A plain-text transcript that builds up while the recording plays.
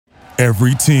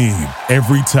Every team,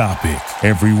 every topic,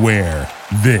 everywhere.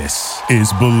 This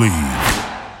is Believe.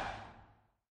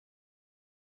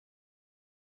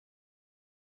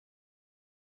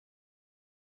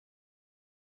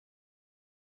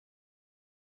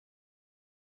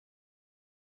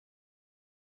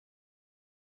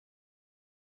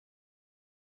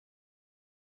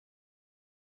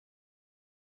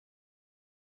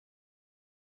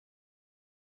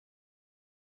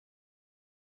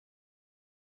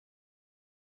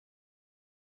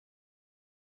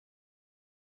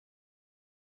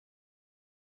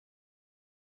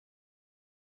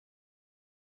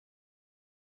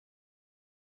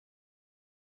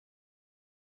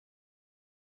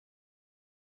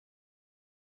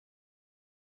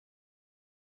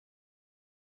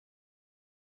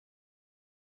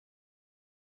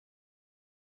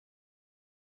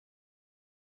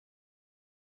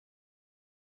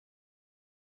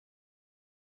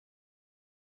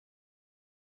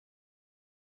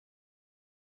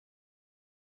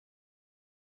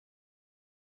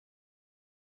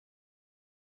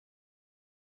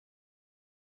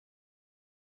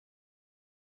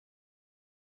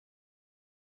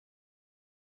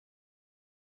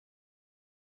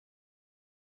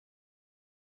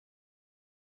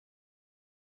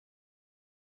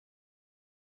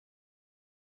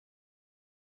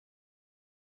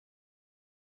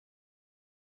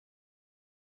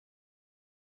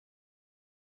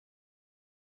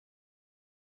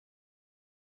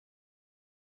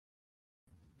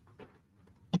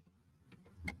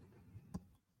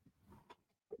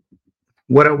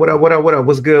 What up, what up, what up, what up?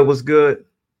 What's good? What's good?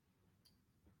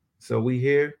 So we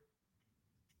here.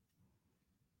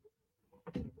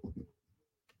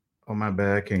 Oh, my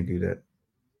bad. I can't do that.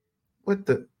 What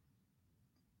the?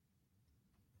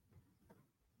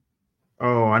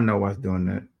 Oh, I know what's doing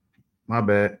that. My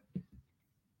bad.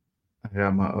 I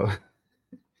got my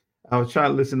I was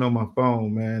trying to listen on my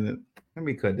phone, man. Let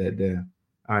me cut that down.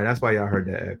 All right, that's why y'all heard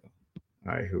that echo.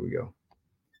 All right, here we go.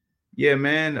 Yeah,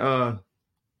 man.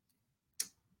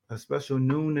 A special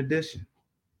noon edition.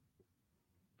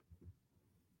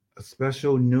 A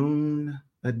special noon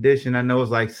edition. I know it's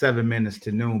like 7 minutes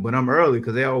to noon, but I'm early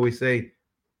because they always say,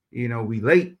 we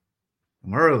late.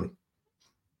 I'm early.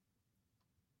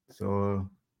 So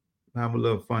have a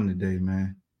little fun today,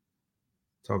 man.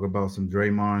 Talk about some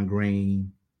Draymond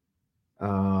Green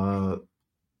and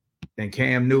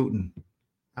Cam Newton.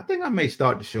 I think I may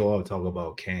start the show off talk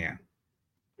about Cam.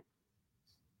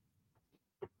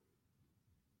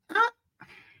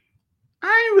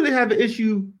 I didn't really have an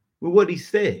issue with what he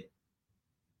said.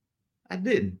 I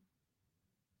didn't.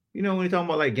 When you're talking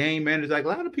about like game managers, like a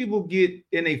lot of people get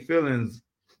in their feelings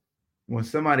when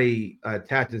somebody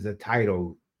attaches a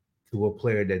title to a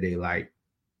player that they like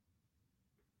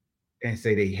and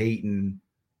say they hating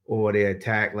or they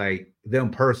attack like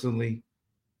them personally.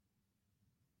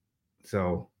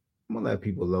 So I'm gonna let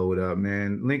people load up,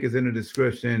 man. Link is in the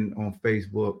description on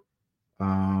Facebook.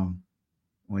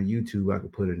 On YouTube, I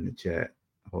could put it in the chat.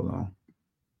 Hold on.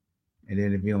 And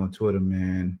then if you're on Twitter,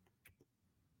 man,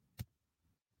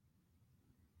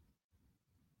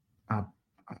 I'm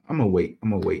gonna wait. I'm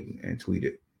gonna wait and tweet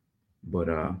it. But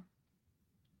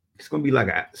it's gonna be like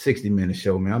a 60-minute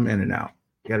show, man. I'm in and out.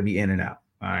 Gotta be in and out.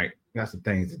 All right. Got some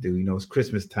things to do. It's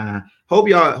Christmas time. Hope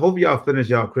y'all finish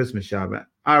y'all Christmas shopping.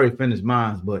 I already finished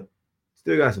mine, but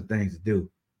still got some things to do.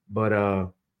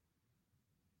 But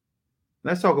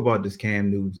let's talk about this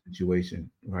Cam Newton situation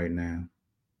right now.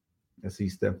 Let's see,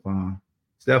 Stefan.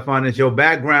 Stefan, is your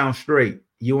background straight?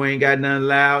 You ain't got nothing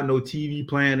loud, no TV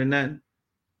playing or nothing?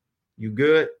 You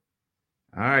good?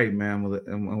 All right, man.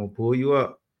 I'm gonna pull you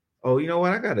up. Oh, you know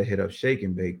what? I gotta hit up Shake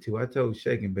and Bake too. I told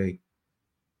Shake and Bake.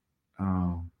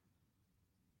 I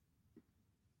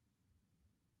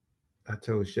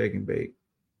told Shake and Bake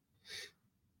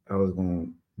I was gonna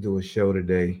do a show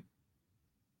today,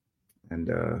 and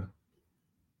let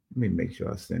me make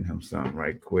sure I send him something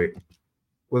right quick.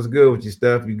 What's good with your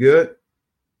stuff? You good?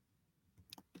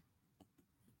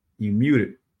 You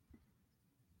muted.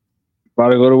 About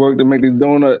to go to work to make these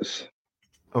donuts.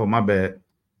 Oh, my bad.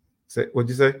 What'd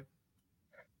you say?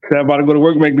 I'm about to go to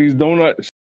work to make these donuts.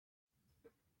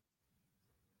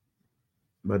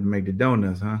 About to make the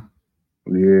donuts, huh?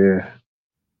 Yeah.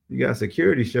 You got a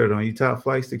security shirt on. You top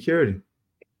flight security.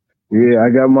 Yeah, I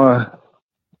got my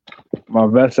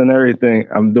vest and everything.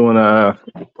 I'm doing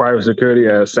private security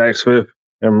at Saks Fifth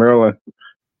in Maryland.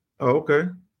 Oh, okay.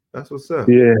 That's what's up.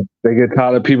 Yeah, they get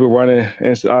tired of people running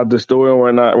inside the store and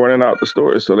whatnot, running out the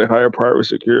store, so they hire private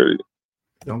security.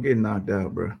 Don't get knocked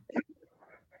out, bro.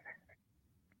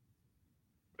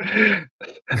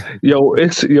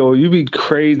 You be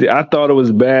crazy. I thought it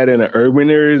was bad in the urban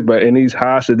areas, but in these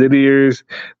high city areas,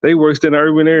 they worse than the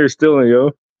urban areas still,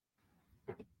 yo.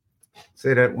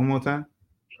 Say that one more time.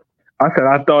 I said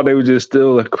I thought they were just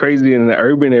still crazy in the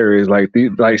urban areas, like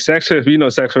Saks Fifth.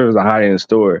 Saks Fifth is a high end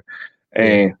store,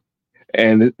 and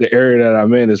the area that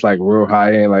I'm in is like real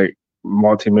high end, like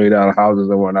multi-million dollar houses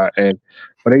and whatnot.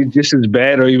 But they just as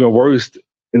bad or even worse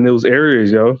in those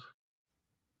areas, yo.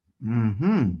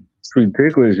 Mm-hmm. It's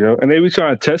ridiculous, yo. And they be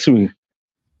trying to test me.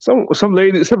 Some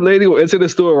lady went into the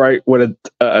store, right, with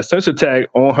a sensor tag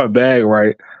on her bag,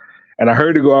 right. And I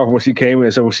heard it go off when she came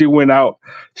in. So when she went out,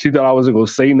 she thought I wasn't gonna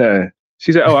say nothing.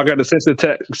 She said, "Oh, I got the sensor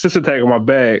tag on my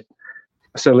bag."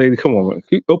 I said, "Lady, come on, man.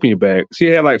 Open your bag." She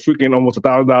had like freaking almost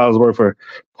 $1,000 worth of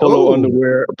polo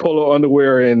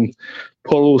underwear, and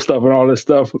polo stuff and all this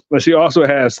stuff. But she also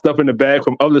had stuff in the bag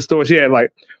from other stores. She had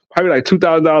like probably like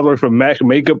 $2,000 worth of MAC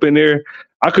makeup in there.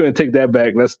 I couldn't take that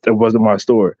back. That wasn't my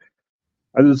store.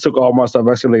 I just took all my stuff.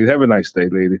 I said, "Lady, have a nice day,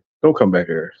 lady. Don't come back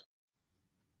here."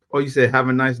 Oh, you said have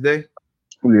a nice day?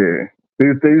 Yeah.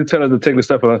 They tell us to take the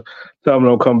stuff and tell them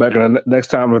don't come back. And the next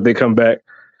time if they come back,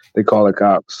 they call the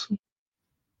cops.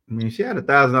 I mean, she had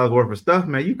 $1,000 worth of stuff,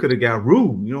 man. You could have got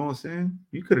rude. You know what I'm saying?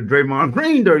 You could have Draymond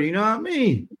Greened her. You know what I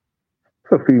mean?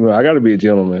 A female, I got to be a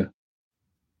gentleman.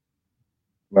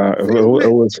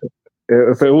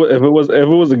 If it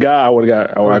was a guy, I would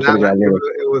have got. I could have got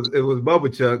it was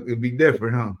Bubba Chuck. It'd be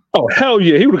different, huh? Oh hell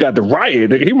yeah, he would have got the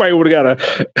riot. He might would have got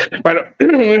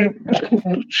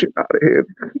shit out of here.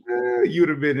 You'd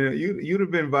have been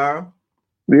viral.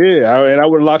 Yeah, and I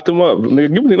would have locked him up. Let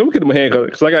me get him handcuffs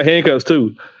because I got handcuffs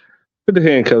too. Put the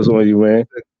handcuffs on you, man.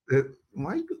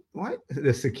 Why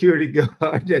the security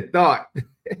guard that thought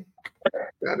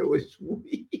that it was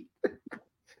sweet?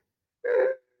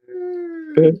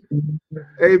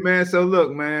 Hey man, so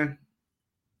look, man.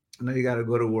 I know you gotta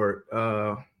go to work.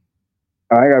 I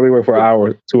gotta be work for an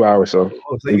hour, 2 hours. So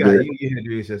you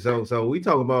introduce yourself. So we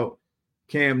talk about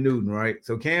Cam Newton, right?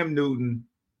 So Cam Newton,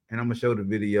 and I'm gonna show the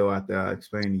video after I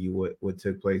explain to you what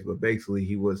took place. But basically,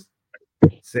 he was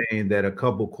saying that a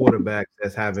couple quarterbacks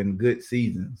that's having good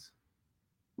seasons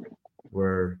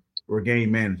were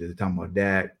game managers. They're talking about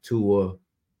Dak, Tua,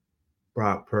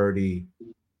 Brock Purdy,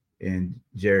 and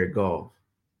Jared Goff.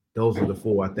 Those are the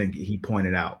four I think he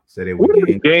pointed out. So they were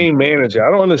game manager.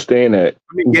 I don't understand that.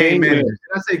 I mean, game manager. Did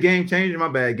I say game changer? My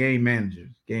bad. Game managers.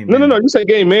 No. You say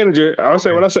game manager. I was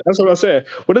saying what I said. That's what I said.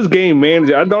 What does game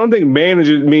manager? I don't think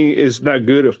manager mean is not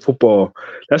good at football.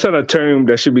 That's not a term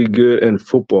that should be good in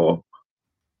football.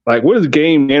 Like, what does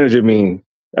game manager mean?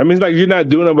 I mean, it's like you're not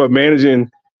doing about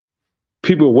managing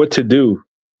people what to do.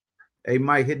 Hey,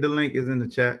 Mike, hit the link is in the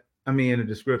chat. I mean, in the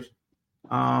description.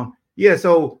 Yeah,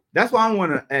 so that's why I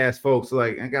want to ask folks.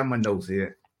 Like, I got my notes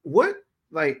here. What,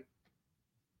 like,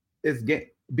 is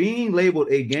being labeled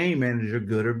a game manager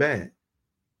good or bad?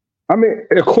 I mean,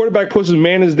 a quarterback pushes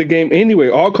manage the game anyway.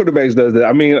 All quarterbacks does that.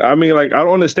 I mean, like, I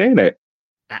don't understand that.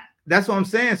 That's what I'm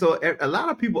saying. So a lot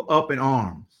of people up in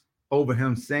arms over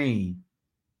him saying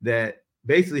that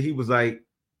basically he was like,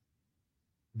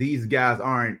 these guys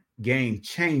aren't game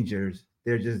changers.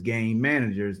 They're just game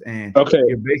managers. And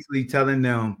you're basically telling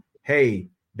them, hey,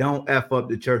 don't F up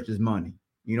the church's money.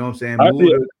 You know what I'm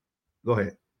saying? Go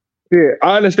ahead. Yeah,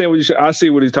 I understand what I see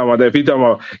what he's talking about. If he's talking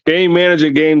about game manager,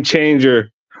 game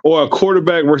changer, or a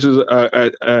quarterback versus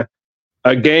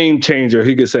a game changer,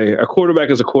 he could say a quarterback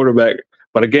is a quarterback,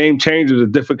 but a game changer is a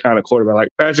different kind of quarterback. Like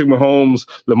Patrick Mahomes,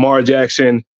 Lamar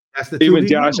Jackson, even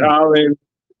Josh Allen,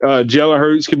 Jalen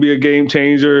Hurts could be a game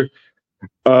changer.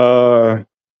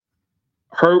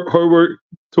 Herbert,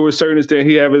 to a certain extent,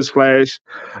 he have his flash.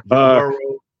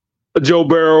 Joe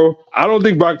Burrow. I don't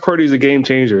think Brock Purdy is a game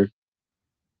changer.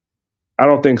 I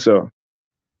don't think so.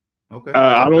 Okay.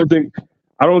 I don't think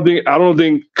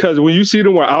because when you see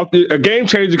them out there, a game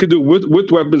changer could do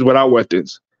with weapons, without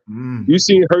weapons. You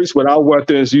see Hurts without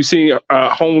weapons. You see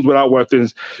Holmes without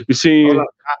weapons. You see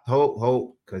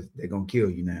hold, because they're gonna kill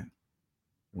you now.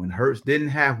 When Hurts didn't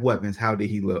have weapons, how did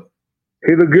he look?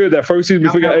 He looked good that first season.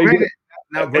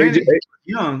 Now, granted, he was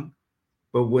young,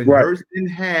 but when Hurts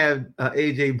didn't have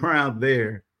AJ Brown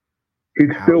there, he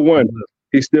still won.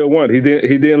 He still won. He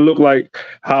didn't look like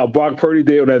how Brock Purdy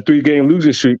did on that 3-game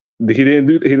losing streak. He didn't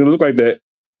look like that.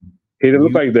 He didn't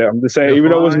look like that. I'm just saying,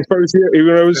 even though it was his first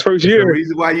year. The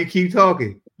reason why you keep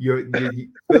talking. You're Philly.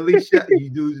 You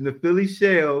doing the Philly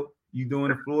shell. You doing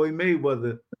the Floyd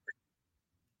Mayweather.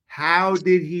 How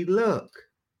did he look?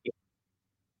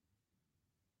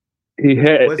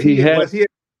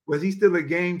 Was he still a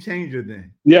game changer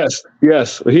then? Yes. He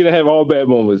didn't have all bad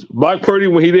moments. Brock Purdy,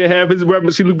 when he didn't have his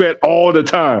weapons, he looked bad all the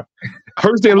time.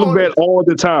 Hurts didn't look bad all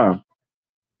the time.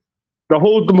 The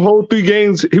whole 3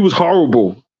 games, he was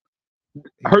horrible.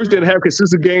 Hurts didn't have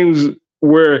consistent games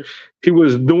where he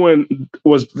was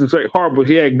like horrible.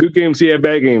 He had good games, he had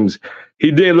bad games.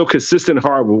 He didn't look consistent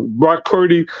horrible. Brock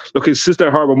Purdy looked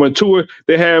consistent horrible. When Tua,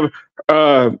 they have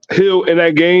Hill in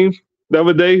that game the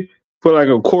other day for like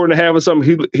a quarter and a half or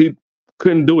something. He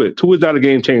couldn't do it. Tua's not a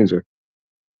game changer.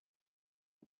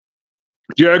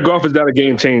 Jared Goff is not a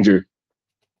game changer.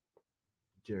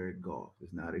 Jared Goff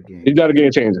is not a game. He's not a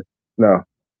game changer. No.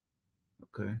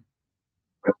 Okay.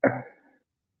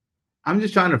 I'm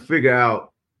just trying to figure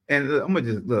out, and I'm gonna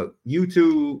just look.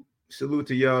 YouTube, salute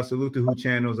to y'all, salute to who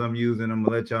channels I'm using. I'm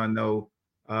gonna let y'all know.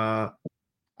 I'd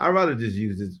rather just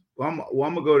use this. I'm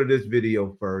gonna go to this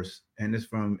video first, and it's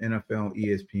from NFL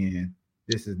ESPN.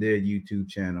 This is their YouTube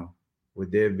channel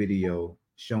with their video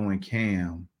showing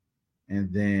Cam,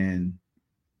 and then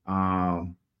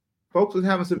folks was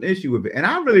having some issue with it. And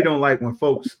I really don't like when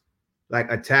folks like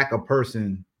attack a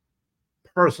person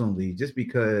personally just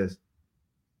because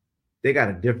they got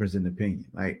a difference in opinion.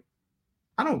 Like,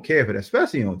 I don't care for that,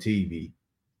 especially on TV.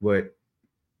 But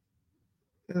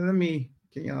can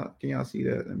y'all see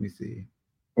that? Let me see.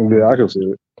 Yeah, I can see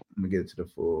it. Let me get it to the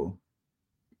full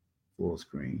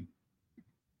screen.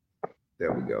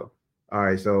 There we go. All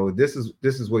right, so this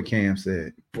is what Cam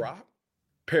said. Brock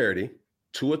Purdy,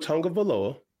 Tua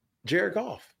Tagovailoa, Jared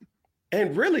Goff,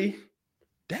 and really,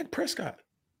 Dak Prescott.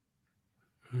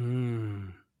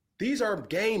 These are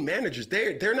game managers.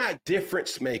 They're not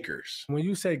difference makers. When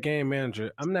you say game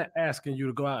manager, I'm not asking you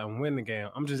to go out and win the game.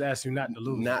 I'm just asking you not to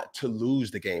lose. Not to lose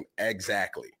the game.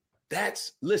 Exactly.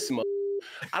 Listen,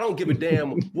 I don't give a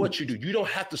damn what you do. You don't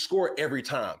have to score every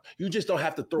time. You just don't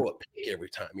have to throw a pick every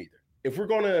time either. If we're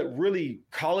going to really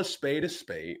call a spade,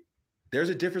 there's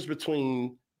a difference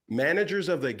between managers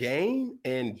of the game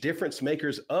and difference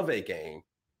makers of a game.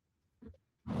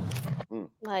 All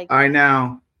right,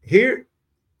 now here's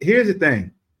the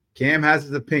thing. Cam has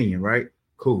his opinion, right?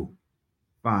 Cool,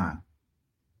 fine.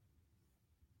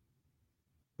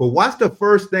 But what's the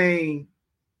first thing?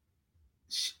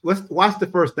 What's the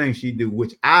first thing she do?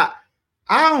 Which I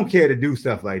don't care to do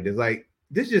stuff like this. Like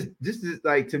this is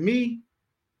like, to me.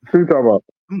 Who you talking about?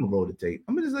 I'm gonna roll the tape.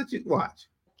 I'm gonna just let you watch.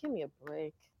 Give me a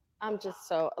break. I'm just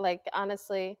so like,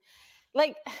 honestly,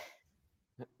 like,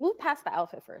 move past the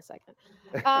outfit for a second.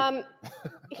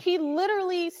 He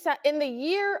literally said in the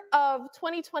year of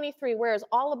 2023, where it's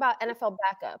all about NFL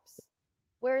backups.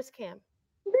 Where is Cam?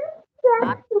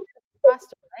 Not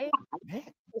roster, right?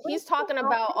 He's talking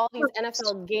about all these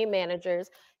NFL game managers.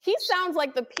 He sounds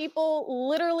like the people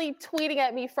literally tweeting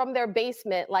at me from their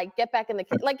basement, like, get back in the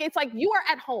kitchen. Like, it's like you are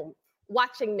at home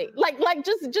watching me. Like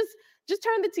just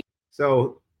turn the TV.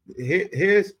 So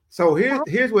here's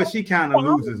where she kind of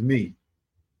loses me.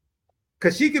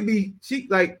 Cause she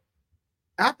like,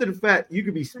 after the fact, you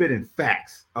could be spitting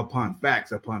facts upon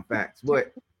facts upon facts.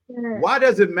 But why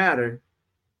does it matter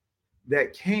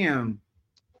that Cam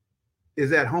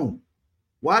is at home?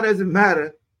 Why does it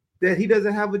matter that he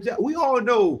doesn't have a job? We all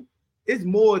know it's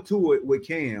more to it with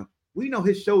Cam. We know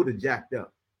his shoulder jacked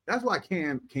up. That's why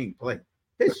Cam can't play.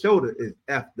 His shoulder is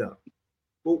effed up.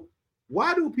 But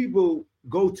why do people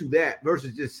go to that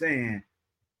versus just saying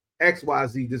X, Y,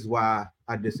 Z? This is why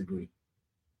I disagree.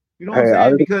 You know what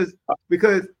I'm saying?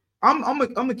 Because I'm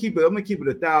gonna keep it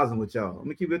 1,000 with y'all. I'm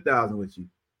gonna keep it 1,000 with you.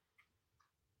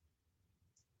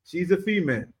 She's a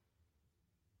female.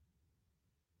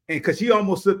 And because she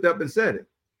almost slipped up and said it.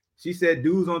 She said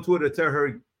dudes on Twitter tell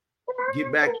her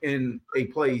get back in a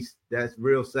place that's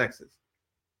real sexist.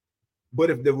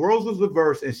 But if the roles was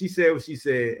reversed and she said what she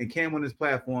said and came on this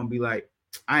platform be like,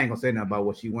 I ain't gonna say nothing about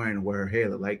what she wearing and where her hair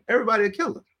look like, everybody would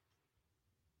kill her.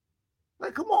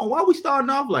 Like, come on, why we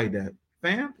starting off like that,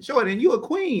 fam? Sure, then you a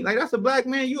queen. Like, that's a black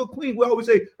man, you a queen. We always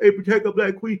say, hey, protect a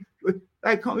black queen.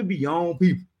 Like, come and be your own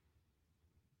people.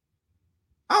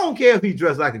 I don't care if he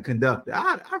dressed like a conductor.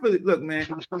 I really, look, man,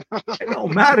 it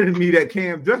don't matter to me that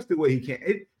Cam dressed the way he can.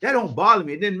 That don't bother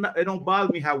me. It don't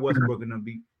bother me how Westbrook gonna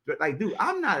be. Like, dude,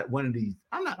 I'm not one of these.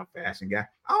 I'm not a fashion guy.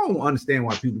 I don't understand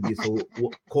why people get so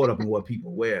caught up in what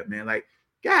people wear, man. Like,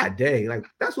 god dang, like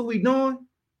that's what we doing.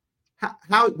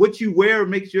 How what you wear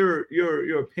makes your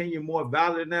opinion more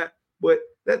valid than that. But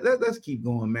let's keep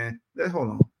going, man. Hold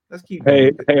on. Let's keep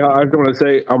going. Hey, I just want to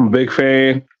say I'm a big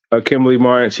fan of Kimberly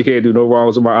Martin. She can't do no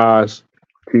wrongs with my eyes.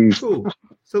 She's cool.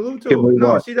 Salute to her.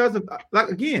 No, she does like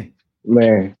again.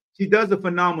 Man, she does a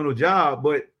phenomenal job,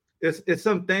 but it's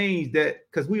some things that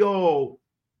because we all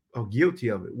are guilty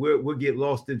of it. We'll get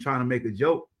lost in trying to make a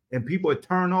joke, and people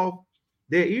turn off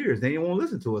their ears. They don't want to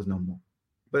listen to us no more.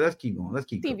 But let's keep going. Let's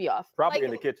keep TV going. off. Probably like,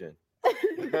 in the kitchen.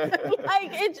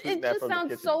 Like it just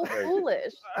sounds so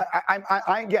foolish.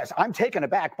 Yes, I'm taken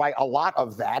aback by a lot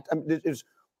of that.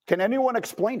 Can anyone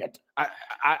explain it?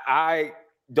 I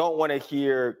don't want to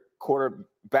hear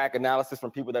quarterback analysis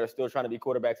from people that are still trying to be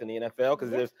quarterbacks in the NFL because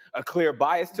there's a clear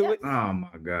bias to it. Oh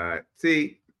my God.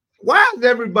 See, why is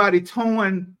everybody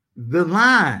towing the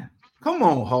line? Come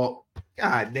on, Hulk.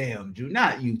 God damn, Drew,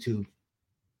 not you two.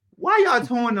 Why y'all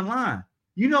towing the line?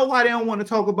 You know why they don't want to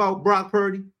talk about Brock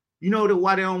Purdy? You know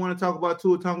why they don't want to talk about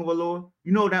Tua Tagovailoa?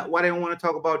 You know why they don't want to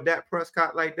talk about Dak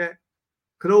Prescott like that?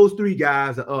 Because those three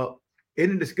guys are up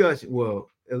in the discussion. Well,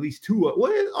 at least two of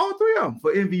all three of them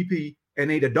for MVP, and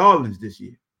they the darlings this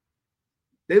year.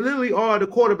 They literally are the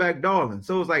quarterback darlings.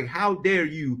 So it's like, how dare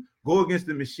you go against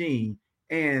the machine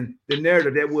and the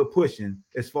narrative that we're pushing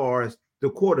as far as the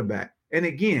quarterback? And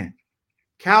again,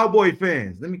 Cowboy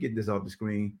fans, let me get this off the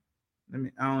screen. I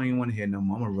don't even want to hear no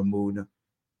more. I'm gonna remove them.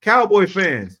 Cowboy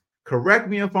fans, correct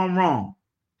me if I'm wrong.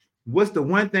 What's the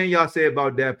one thing y'all say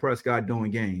about Dak Prescott doing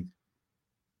games?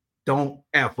 Don't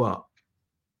F up.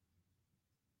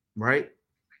 Right?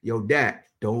 Yo, Dak,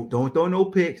 don't throw no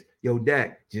picks. Yo,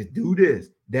 Dak, just do this.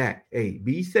 Dak, hey,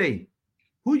 be safe.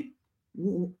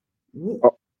 In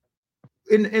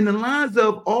the lines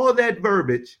of all that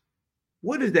verbiage,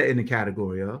 what is that in the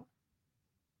category of?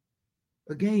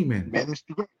 A game manager.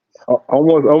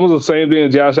 Almost the same thing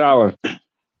as Josh Allen.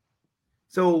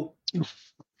 So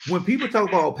when people talk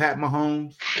about Pat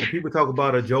Mahomes, when people talk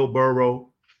about a Joe Burrow,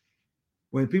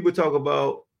 when people talk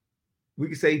about, we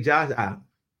can say Josh Allen,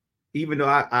 even though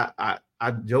I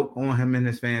joke on him and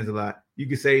his fans a lot. You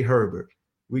could say Herbert.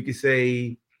 We could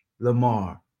say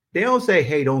Lamar. They don't say,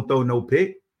 hey, don't throw no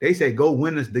pick. They say, go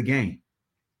win us the game.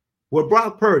 With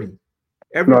Brock Purdy,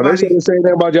 everybody. No, they say the same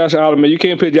thing about Josh Allen, man. You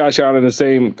can't put Josh Allen in the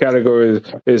same category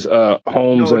as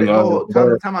Holmes Time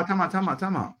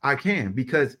out. I can,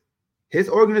 because his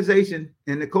organization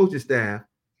and the coaching staff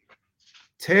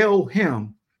tell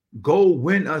him, go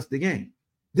win us the game.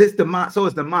 So it's the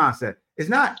mindset. It's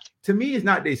not, to me, it's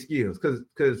not their skills,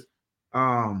 because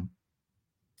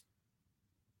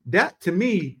that to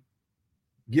me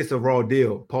gets a raw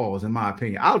deal, pause, in my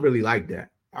opinion. I really like that.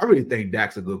 I really think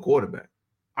Dak's a good quarterback.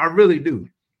 I really do.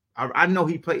 I know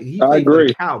he played for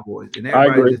the Cowboys, and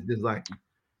everybody just dislikes him.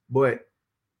 But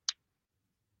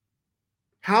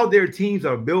how their teams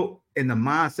are built in the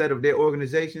mindset of their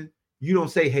organization, you don't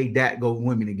say, hey, Dak, go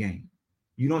win me the game.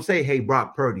 You don't say, hey,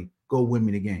 Brock Purdy, go win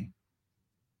me the game.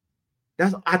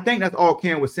 I think that's all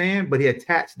Ken was saying, but he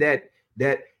attached that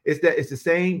it's the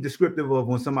same descriptive of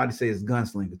when somebody says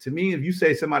gunslinger. To me, if you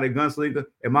say somebody gunslinger,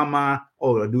 in my mind,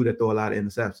 a dude that throw a lot of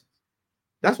interceptions.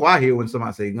 That's why I hear when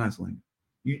somebody say gunslinger.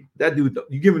 You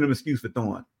giving them an excuse for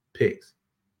throwing picks.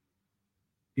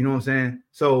 You know what I'm saying?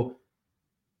 So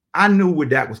I knew where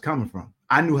that was coming from.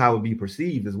 I knew how it would be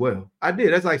perceived as well. I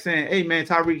did. That's like saying, hey, man,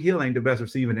 Tyreek Hill ain't the best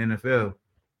receiver in the NFL.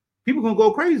 People going to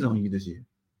go crazy on you this year.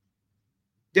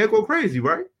 They'll go crazy,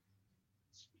 right?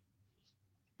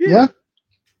 Yeah.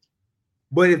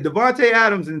 But if Devontae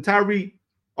Adams and Tyreek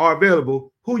are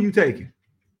available, who you taking?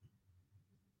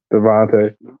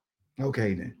 Devontae.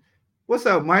 Okay, then. What's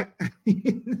up, Mike?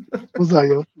 What's up,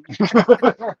 yo?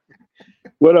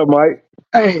 What up, Mike?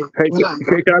 Hey, can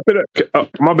I put up?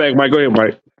 My bad, Mike. Go ahead,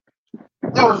 Mike.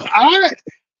 No, I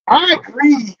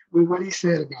agree with what he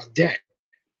said about Dak.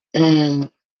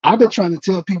 And I've been trying to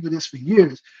tell people this for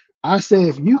years. I said,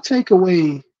 if you take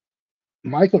away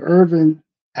Michael Irvin,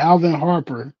 Alvin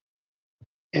Harper,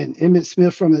 and Emmitt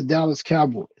Smith from the Dallas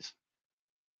Cowboys,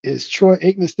 is Troy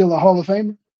Aikman still a Hall of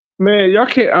Famer? Man, y'all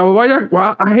can't.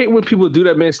 Why I hate when people do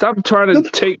that, man. Stop trying to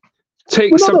take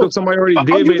something somebody already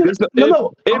did, man.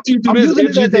 If you do this,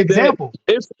 if you did that,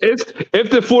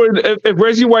 if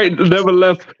Reggie White never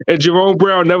left and Jerome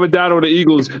Brown never died on the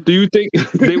Eagles, do you think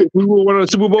we would win a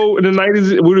Super Bowl in the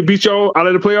 90s? Would it beat y'all out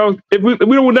of the playoffs? If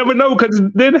we would never know, because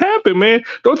it didn't happen, man.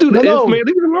 Don't do that, man. Leave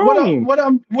it alone. What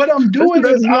I'm doing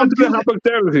is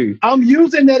I'm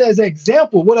using that as an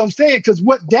example. What I'm saying, because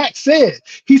what Dak said,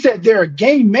 he said there are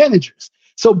game managers.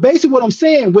 So basically what I'm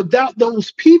saying, without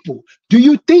those people, do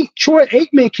you think Troy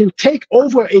Aikman can take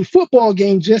over a football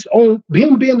game just on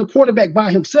him being the quarterback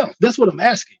by himself? That's what I'm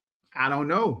asking. I don't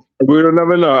know. We'll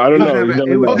never know. I don't know.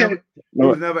 It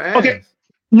was never asked. Okay.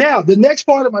 Now, the next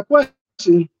part of my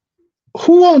question,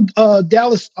 who on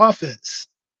Dallas offense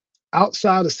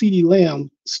outside of CeeDee Lamb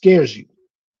scares you?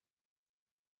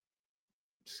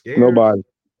 Nobody.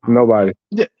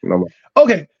 Yeah. Nobody.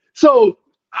 Okay. So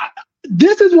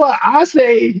this is why I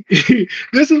say,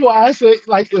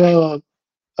 like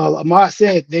Ahmad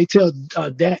said, they tell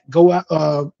Dak,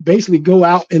 basically go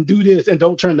out and do this and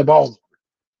don't turn the ball over.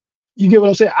 You get what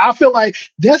I'm saying? I feel like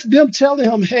that's them telling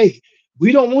him, hey,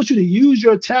 we don't want you to use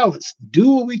your talents. Do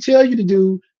what we tell you to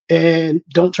do and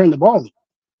don't turn the ball over.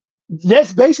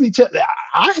 That's basically,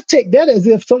 I take that as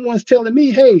if someone's telling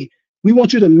me, hey, we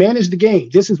want you to manage the game.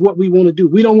 This is what we want to do.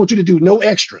 We don't want you to do no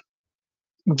extra.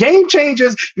 Game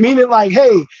changers, meaning like,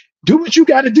 hey, do what you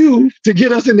got to do to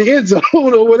get us in the end zone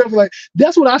or whatever. Like,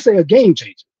 that's what I say a game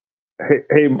changer.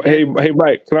 Hey,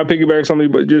 Mike, can I piggyback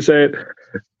something you just said?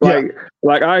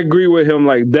 Like I agree with him.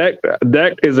 Like Dak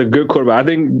is a good quarterback. I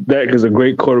think Dak is a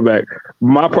great quarterback.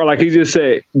 My part, like he just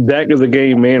said, Dak is a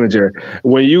game manager.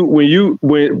 When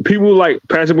people like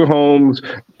Patrick Mahomes,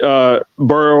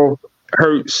 Burrow,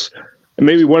 Hurts, and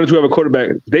maybe one or two other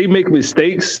quarterback, they make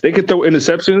mistakes. They can throw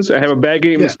interceptions and have a bad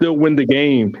game and still win the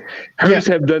game. Hurts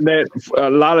have done that a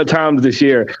lot of times this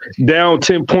year. Down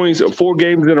 10 points, 4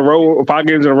 games in a row, or 5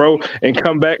 games in a row, and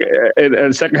come back in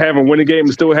the second half and win the game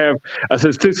and still have a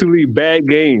statistically bad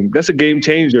game. That's a game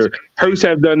changer. Hurts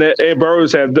have done that, and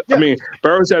Burrows have.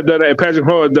 Burrows have done that, and Patrick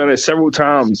Mahomes have done it several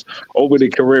times over their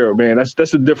career. Man, that's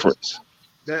the difference.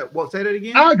 Say that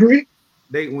again. I agree.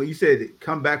 When you said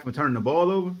come back from turning the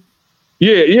ball over.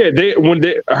 Yeah.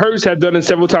 Hurts have done it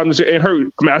several times this year, and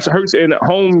Hurts and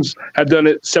Holmes have done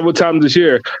it several times this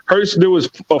year. Hurts, there was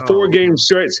a 4-game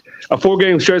stretch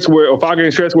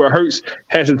where Hurts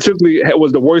has statistically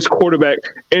was the worst quarterback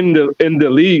in the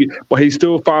league, but he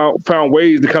still found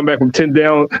ways to come back from 10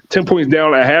 points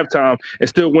down at halftime and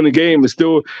still win the game and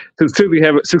still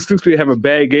statistically have a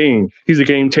bad game. He's a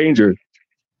game changer.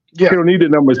 Yeah. He don't need the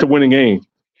numbers to win a game.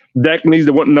 Dak needs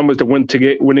the numbers to win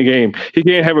the game. He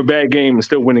can't have a bad game and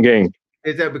still win the game.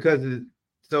 Is that because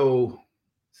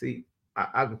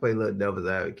I can play a little devil's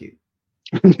advocate.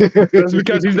 That's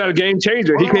because he's not a game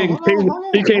changer. He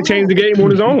can't change the game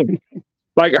on his own.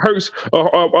 Like Hurts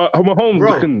Mahomes.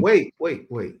 Bro,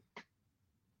 wait.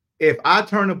 If I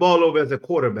turn the ball over as a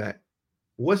quarterback,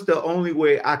 what's the only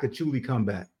way I could truly come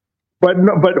back? But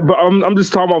I'm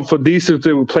just talking about for these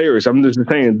players. I'm just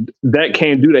saying that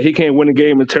can't do that. He can't win the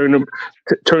game and turn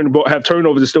the ball, have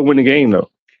turnovers and still win the game though.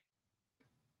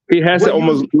 He has to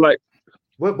almost like.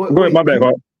 Go ahead, my bad.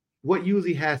 What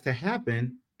usually has to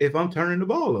happen if I'm turning the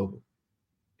ball over,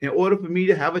 in order for me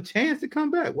to have a chance to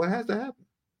come back? What has to happen?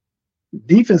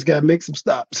 Defense got to make some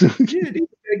stops. Defense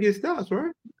got to get stops,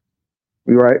 right?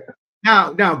 You're right.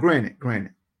 Now, granted.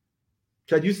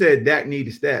 Because you said Dak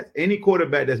needs the stats. Any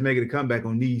quarterback that's making a comeback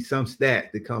will need some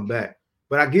stats to come back.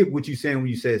 But I get what you're saying when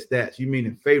you said stats. You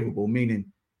mean favorable,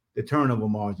 meaning the turnover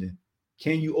margin.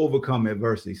 Can you overcome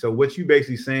adversity? So what you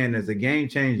basically saying is a game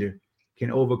changer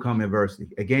can overcome adversity.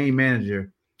 A game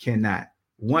manager cannot.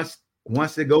 Once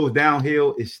it goes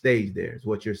downhill, it stays there, is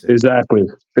what you're saying. Exactly.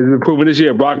 It's improvement this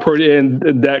year. Brock Purdy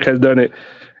and Dak has done it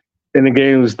in the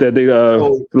games that they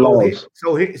lost.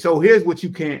 So here's what you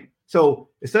can't. So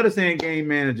instead of saying game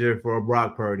manager for a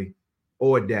Brock Purdy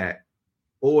or Dak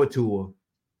or Tua,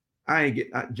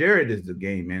 Jared is the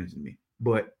game manager to me.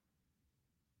 But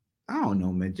I don't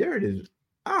know, man.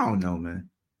 I don't know, man.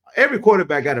 Every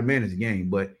quarterback got to manage the game,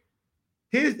 but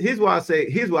here's what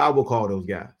I will call those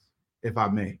guys, if I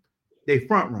may. They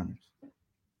front runners.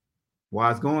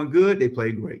 While it's going good, they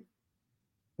play great.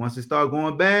 Once it starts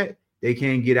going bad, they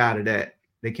can't get out of that.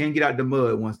 They can't get out the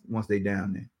mud once they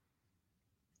down there.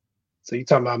 So you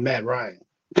talking about Matt Ryan?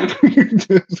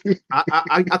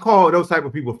 I call those type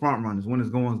of people front runners. When it's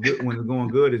going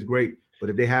good, it's great. But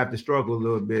if they have to struggle a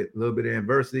little bit of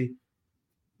adversity,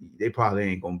 they probably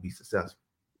ain't gonna be successful.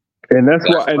 And that's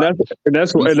why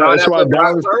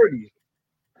Dallas.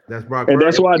 That's Brock. And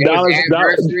that's why Dallas.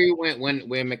 When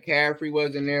McCaffrey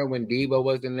wasn't there, when Debo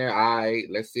wasn't there, all right,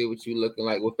 let's see what you looking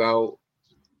like without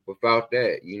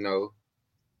that,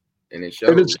 and it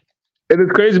shows. And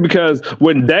it's crazy because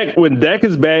when Dak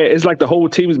is bad, it's like the whole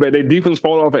team is bad. Their defense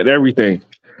fall off at everything.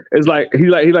 It's like he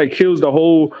kills the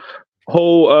whole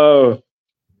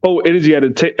energy at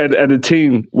the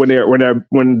team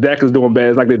when Dak is doing bad.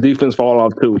 It's like the defense fall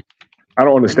off too. I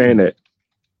don't understand that.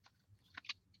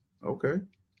 Okay.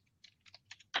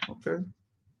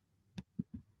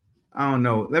 I don't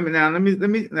know. Let me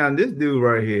this dude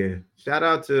right here. Shout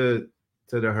out to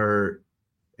the Herd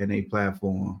and a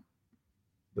platform.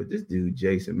 But this dude,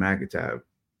 Jason McIntyre,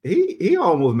 he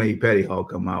almost made Petty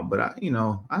Hawk come out, but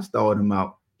I stalled him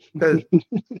out. Because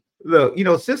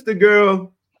look, sister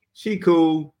girl, she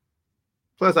cool.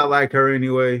 Plus, I like her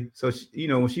anyway. So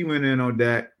when she went in on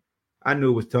that, I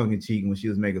knew it was tongue in cheek when she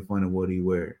was making fun of what he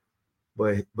wear.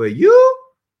 But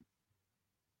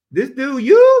this dude,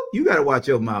 you gotta watch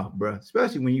your mouth, bro.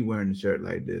 Especially when you wearing a shirt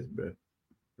like this, bro.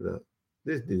 Look,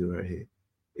 this dude right here.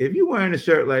 If you wearing a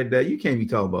shirt like that, you can't be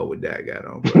talking about what Dak got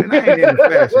on, bro. And I ain't into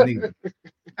fashion either.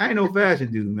 I ain't no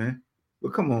fashion dude, man.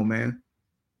 But come on, man.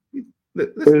 Look.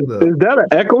 Is that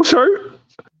an Echo shirt?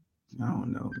 I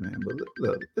don't know, man. But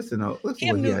look, listen to what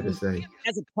Cam he had to Newton say.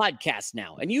 has a podcast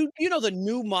now, and you know the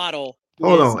new model.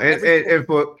 Hold is on, and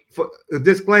for a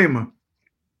disclaimer,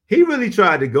 he really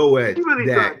tried to go at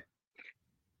Dak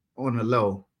on the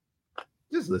low.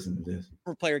 Just listen to this.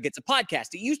 Former player gets a podcast.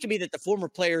 It used to be that the former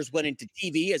players went into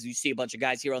TV, as you see a bunch of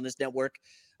guys here on this network.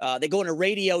 They go into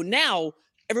radio. Now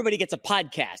everybody gets a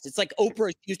podcast. It's like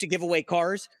Oprah used to give away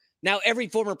cars. Now every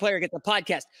former player gets a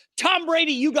podcast. Tom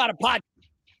Brady, you got a podcast.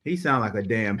 He sound like a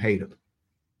damn hater.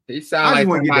 He sound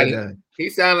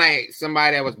like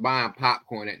somebody that was buying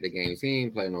popcorn at the games. He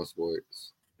ain't play no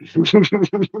sports.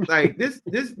 Like this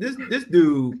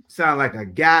dude sound like a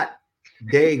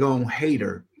daggone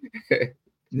hater.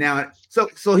 Now,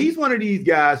 so he's one of these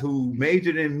guys who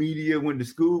majored in media, went to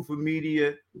school for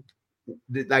media.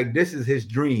 Like this is his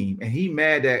dream, and he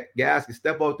mad that guys can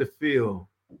step off the field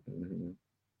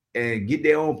and get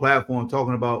their own platform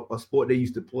talking about a sport they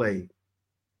used to play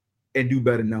and do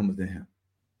better numbers than him.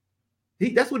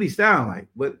 That's what he sound like.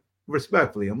 But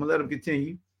respectfully, I'm gonna let him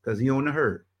continue because he on the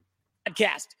herd.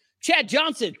 Podcast. Chad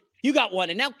Johnson, you got one,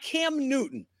 and now Cam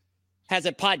Newton has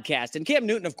a podcast, and Cam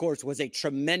Newton, of course, was a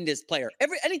tremendous player.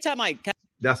 Anytime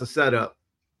that's a setup.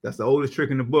 That's the oldest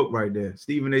trick in the book right there.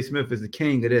 Stephen A. Smith is the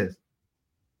king of this.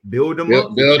 Build them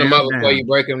up before you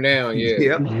break them down. Yeah.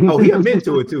 Yep. Oh, he admit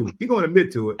to it too. He gonna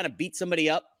admit to it. Kind of beat somebody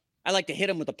up. I like to hit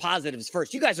him with the positives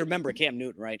first. You guys remember Cam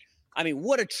Newton, right? I mean,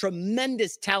 what a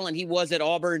tremendous talent he was at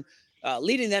Auburn,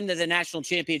 leading them to the national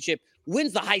championship.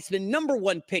 Wins the Heisman,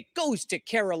 #1 pick, goes to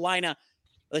Carolina.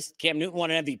 Listen, Cam Newton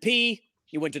won an MVP.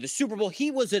 He went to the Super Bowl.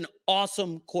 He was an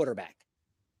awesome quarterback.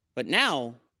 But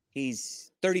now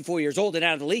he's 34 years old and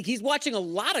out of the league. He's watching a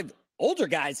lot of older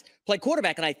guys play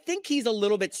quarterback, and I think he's a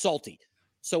little bit salty.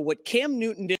 So what Cam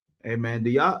Newton did. Hey, man,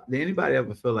 did anybody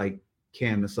ever feel like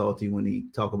Cam is salty when he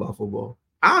talk about football?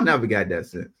 I never got that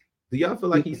sense. Do y'all feel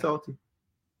like he's salty?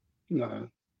 No.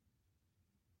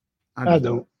 I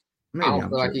don't. I don't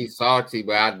feel like he's salty,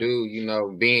 but I do,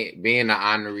 being an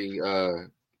honorary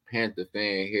Panther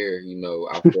fan here,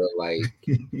 I feel like,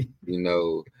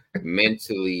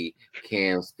 mentally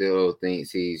Cam still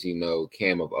thinks he's,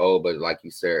 Cam of old, but like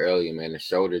you said earlier, man, the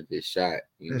shoulder just shot.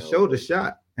 The shoulder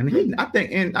shot. And I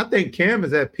think Cam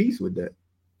is at peace with that.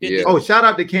 Yeah. Oh, shout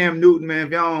out to Cam Newton, man.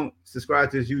 If y'all don't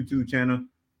subscribe to his YouTube channel,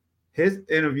 his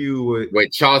interview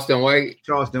with Charleston White.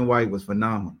 Charleston White was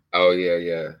phenomenal. Oh,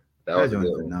 yeah. That was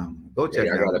phenomenal. Go check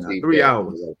it out. 3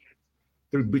 hours.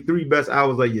 Three best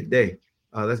hours of your day.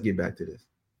 Let's get back to this.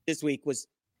 This week was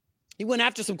he went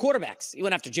after some quarterbacks. He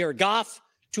went after Jared Goff,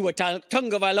 Tua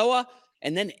Tagovailoa,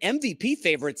 and then MVP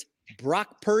favorites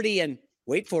Brock Purdy and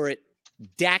wait for it,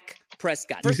 Dak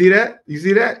Prescott. You see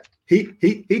that?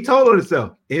 He told on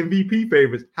himself, MVP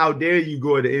favorites. How dare you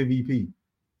go to MVP?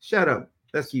 Shut up.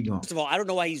 Let's keep going. First of all, I don't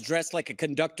know why he's dressed like a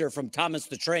conductor from Thomas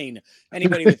the Train.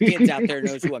 Anybody with kids out there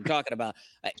knows who I'm talking about.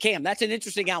 Cam, that's an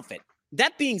interesting outfit.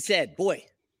 That being said, boy,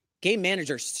 game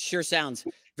manager sure sounds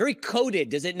very coded,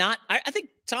 does it not? I think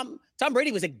Tom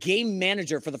Brady was a game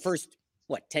manager for the first,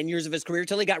 10 years of his career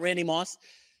till he got Randy Moss.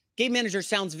 Game manager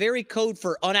sounds very code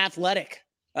for unathletic.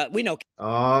 We know.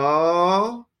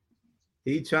 Oh,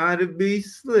 he trying to be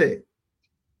slick.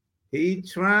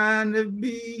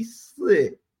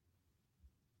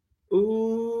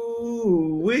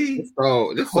 Ooh, this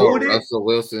Russell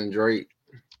Wilson Drake.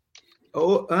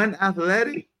 Oh,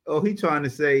 unathletic. Oh, he trying to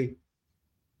say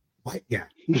white guy.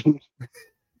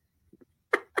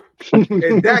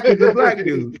 And Dak is a black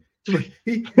dude.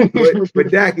 But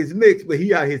Dak is mixed, but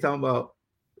he out here talking about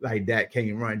like Dak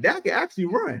can't run. Dak can actually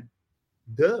run.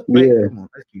 Duh. Yeah. Come on,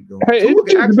 let's keep going. Hey,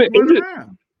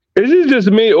 is it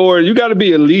just me, or you got to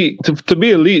be elite? To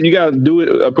be elite, you got to do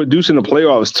it producing the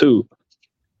playoffs too.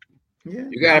 Yeah,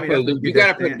 you gotta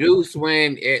produce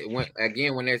when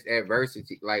there's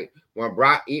adversity. Like when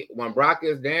Brock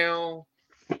is down,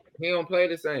 he don't play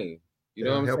the same. You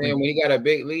know what I'm saying? When he got a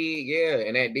big lead,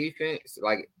 and that defense,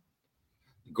 like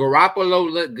Garoppolo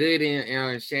looked good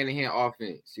in Shanahan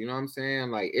offense. You know what I'm saying?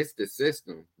 Like it's the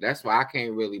system. That's why I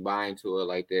can't really buy into it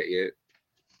like that yet.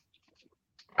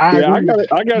 I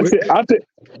gotta say,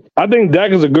 I think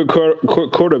Dak is a good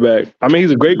quarterback. I mean,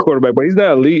 he's a great quarterback, but he's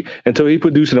not elite until he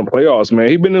produces in the playoffs, man.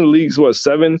 He's been in the league,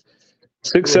 7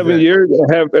 years,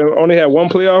 and only had one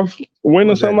playoff win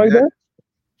or something like that?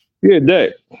 Yeah,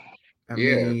 Dak. I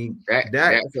mean,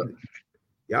 Dak.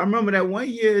 Y'all remember that one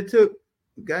year it took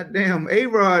goddamn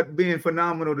A-Rod being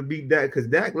phenomenal to beat Dak because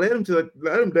Dak let him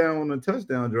down on a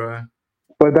touchdown drive.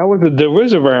 But that was the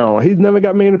division round. He's never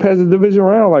got made to pass the division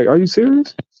round. Like, are you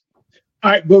serious? All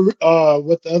right, but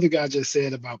what the other guy just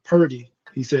said about Purdy,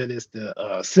 he said it's the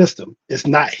system. It's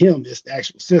not him. It's the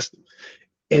actual system.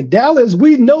 In Dallas,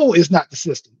 we know it's not the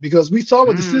system because we saw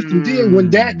what the system did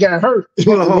when Dak got hurt.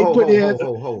 Come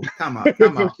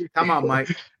out,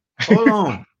 Mike. Hold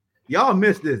on. Y'all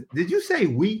missed this. Did you say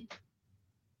we?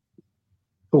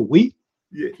 We?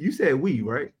 Yeah, you said we,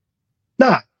 right?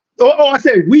 Nah. I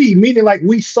said we, meaning like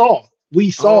we saw. We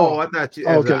saw. Oh, I thought you.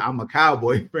 Okay. I'm a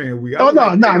Cowboy fan. Man.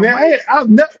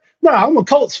 I'm a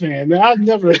Colts fan, man. I've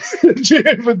never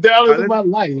cheered for Dallas in my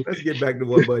life. Let's get back to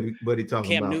what Buddy talking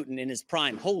Cam about. Newton in his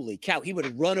prime. Holy cow. He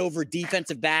would run over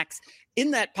defensive backs. In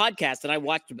that podcast, and I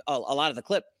watched a lot of the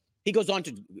clip, he goes on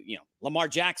to, Lamar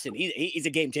Jackson. He's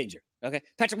a game changer. Okay.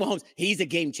 Patrick Mahomes, he's a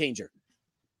game changer.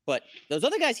 But those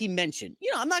other guys he mentioned,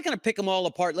 I'm not going to pick them all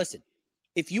apart. Listen,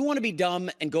 if you want to be dumb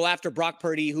and go after Brock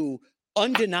Purdy, who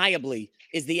undeniably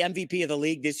is the MVP of the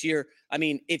league this year, I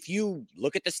mean, if you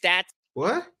look at the stats.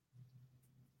 What?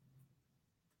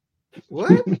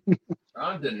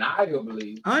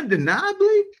 Undeniably.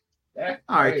 That's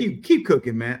all right, crazy. keep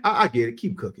cooking, man. I get it.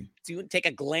 Keep cooking. So you take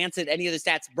a glance at any of the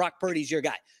stats. Brock Purdy's your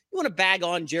guy. You want to bag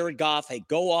on Jared Goff? Hey,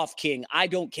 go off, King. I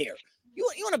don't care. You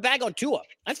want to bag on Tua?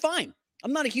 That's fine.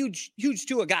 I'm not a huge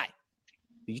Tua guy.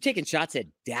 Are you taking shots at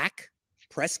Dak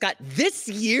Prescott this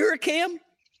year, Cam?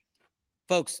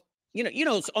 Folks,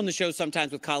 on the show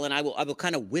sometimes with Colin, I will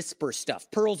kind of whisper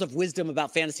stuff, pearls of wisdom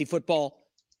about fantasy football.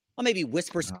 I'll maybe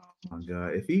whisper. Oh my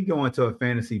God! If he go into a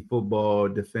fantasy football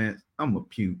defense, I'm a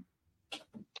puke.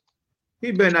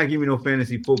 He better not give me no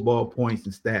fantasy football points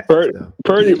and stats. Brock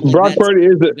Purdy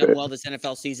is done well this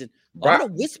NFL season. I'm going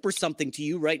to whisper something to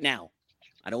you right now.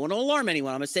 I don't want to alarm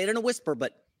anyone. I'm going to say it in a whisper,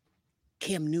 but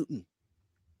Cam Newton,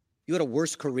 you had a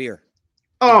worse career.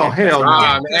 Oh, hell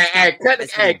no. Man. Cut the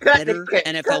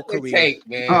NFL career. tape,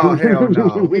 man. Oh, hell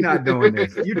no. We're not doing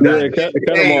this. You done. Cut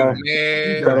him off.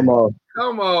 Man. Cut him off.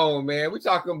 Come on, man. We're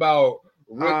talking about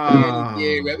Rick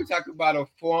Manning, man. We're talking about a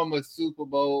former Super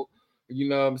Bowl, you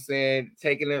know what I'm saying,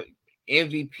 taking an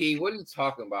MVP. What are you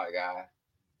talking about, guy?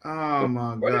 Oh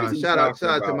my God! Shout out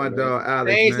to my dog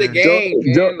Alex. Change the man. game,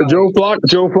 Joe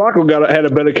Flacco had a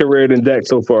better career than Dak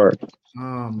so far.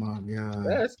 Oh my God!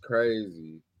 That's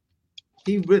crazy.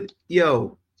 He really,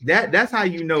 that's how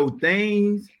you know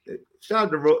things. Shout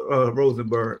out to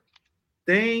Rosenberg.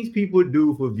 Things people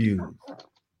do for views.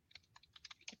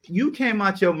 You came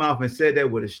out your mouth and said that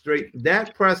with a straight.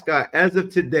 Dak Prescott, as of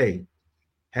today,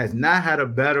 has not had a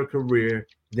better career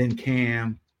than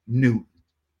Cam Newton.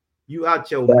 You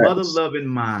out your mother-loving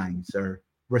mind, sir.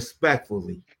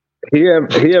 Respectfully. He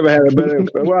ever had a better.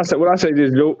 What I say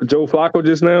just Joe Flacco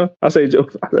just now. I said Joe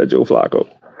Flacco.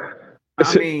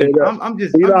 I mean, and, I'm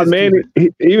just Eli Manning.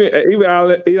 Even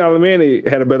Eli Manning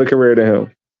had a better career than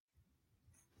him.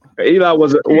 Eli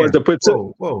was the put.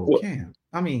 Whoa, Cam.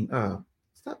 I mean,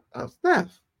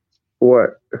 Steph.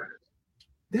 What?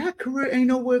 That career ain't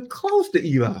nowhere close to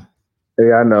Eli.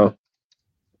 Yeah, I know.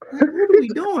 Like, what are we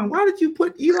doing? Why did you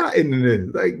put Eli in this?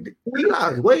 Like,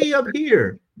 Eli's way up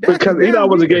here. Because Eli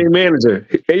was a game manager.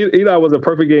 Eli was a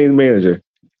perfect game manager.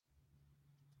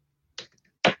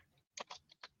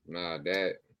 Nah,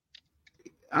 that.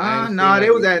 They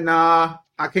was at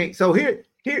I can't. So here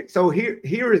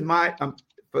is my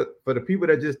for the people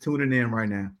that just tuning in right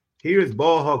now. Here is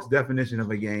Ball Hawk's definition of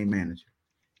a game manager.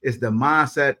 It's the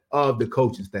mindset of the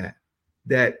coaching staff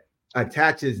that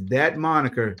attaches that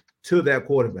moniker to that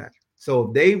quarterback. So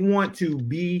if they want to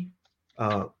be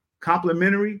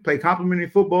complimentary, play complimentary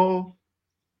football,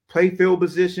 play field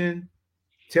position,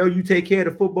 tell you take care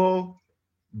of the football,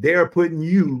 they're putting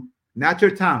you, not your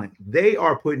talent, they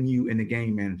are putting you in the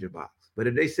game manager box. But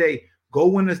if they say, go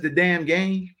win us the damn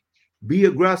game, be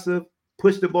aggressive,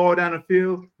 push the ball down the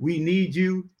field, we need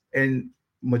you, and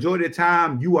majority of the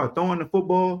time you are throwing the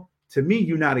football, to me,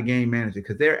 you're not a game manager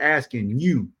because they're asking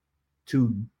you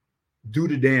to do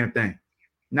the damn thing.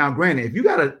 Now, granted, if you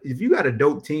got a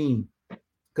dope team,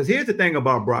 because here's the thing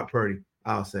about Brock Purdy,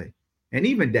 I'll say, and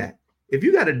even that, if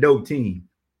you got a dope team,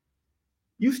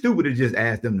 you stupid to just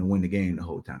ask them to win the game the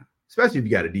whole time, especially if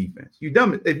you got a defense. You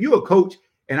dumb if you're a coach,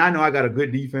 and I know I got a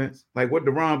good defense, like what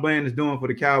DeRon Bland is doing for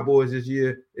the Cowboys this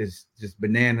year is just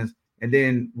bananas. And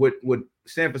then what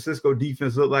San Francisco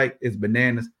defense look like is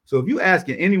bananas. So if you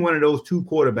asking any one of those two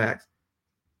quarterbacks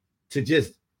to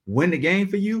just win the game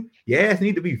for you, your ass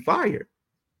need to be fired.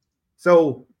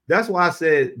 So that's why I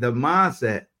said the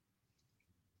mindset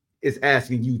is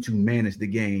asking you to manage the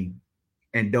game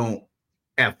and don't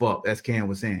F up, as Cam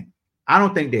was saying. I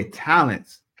don't think their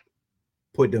talents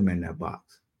put them in that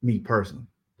box, me personally.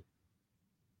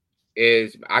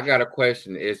 I got a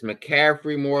question. Is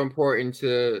McCaffrey more important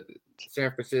to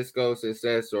San Francisco's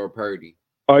success or Purdy?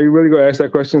 Are you really gonna ask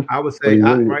that question? I would say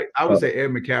I would say Ed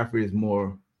McCaffrey is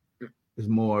more That's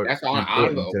important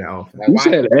to that offense.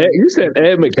 You said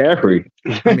Ed McCaffrey.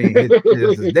 I mean,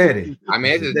 it's his daddy. I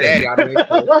mean, it's his daddy.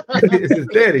 It's his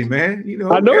daddy, man. You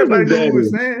know, I know everybody it's his knows what we're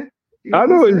daddy. saying. You know I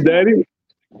know what I'm his saying?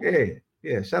 daddy.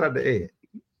 Yeah. Shout out to Ed.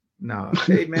 No,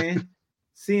 hey man,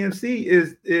 CMC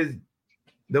is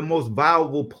the most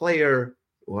valuable player.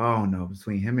 Well, I don't know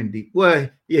between him and Debo. Well,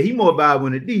 yeah, he's more valuable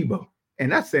than Debo,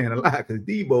 and that's saying a lot because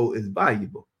Debo is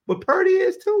valuable, but Purdy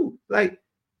is too. Like,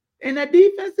 and that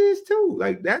defense is too.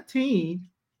 Like that team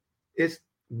is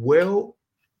well.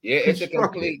 Yeah, it's a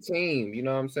complete team. You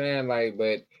know what I'm saying? Like,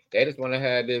 but they just want to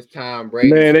have this Tom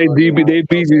Brady. Man, they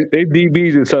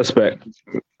DB's a suspect.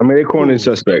 I mean, they corner is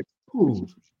suspect. Who?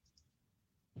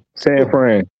 San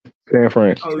Fran. Trent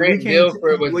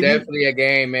Dilfer was definitely a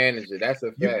game manager. That's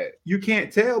a fact. You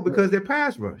can't tell because they're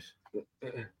pass rush.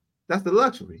 That's the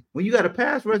luxury. When you got a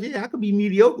pass rush, yeah, I could be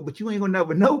mediocre, but you ain't gonna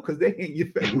never know because they ain't your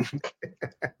face.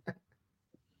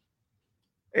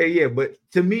 Hey, yeah, but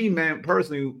to me, man,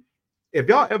 personally, if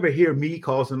y'all ever hear me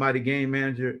call somebody game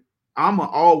manager, I'ma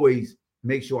always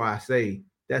make sure I say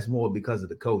that's more because of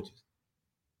the coaches.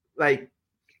 Like,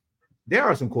 there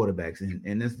are some quarterbacks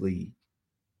in this league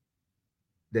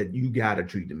that you gotta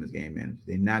treat them as game managers.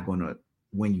 They're not gonna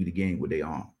win you the game with their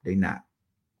arm. They're not.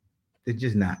 They're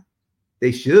just not.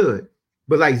 They should,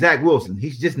 but like Zach Wilson,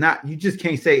 he's just not. You just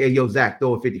can't say, "Hey, yo, Zach,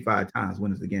 throw it 55 times,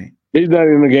 wins the game." He's not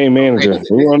even a game manager.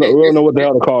 We don't know what the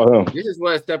hell to call him. This is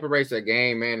what separates a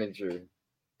game manager.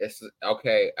 It's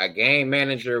okay. A game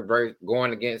manager versus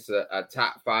going against a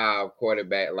top 5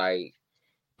 quarterback like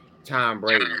Tom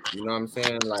Brady. You know what I'm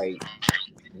saying? Like,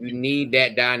 you need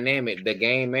that dynamic. The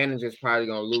game manager is probably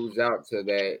gonna lose out to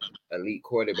that elite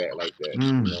quarterback like that.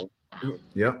 You know?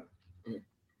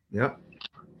 Yep.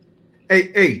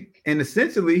 Hey, and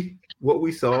essentially what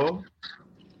we saw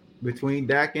between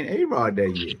Dak and A-Rod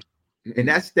that year. In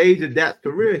that stage of Dak's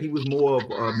career, he was more of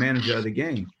a manager of the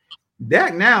game.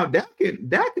 Dak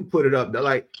can put it up.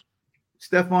 Like,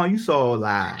 Stephon, you saw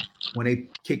live when they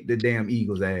kicked the damn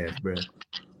Eagles' ass, bro.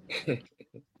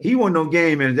 He wasn't no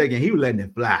game manager that game. He was letting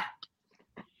it fly.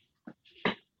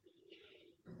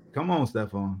 Come on,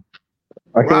 Stephon.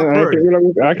 I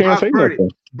can't say nothing.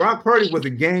 Brock Purdy was a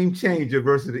game changer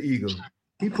versus the Eagles.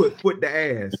 He put foot to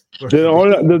ass. The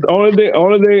only thing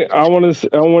I want to say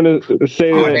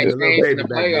that the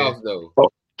playoffs though.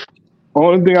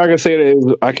 Only thing I can say is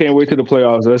I can't wait to the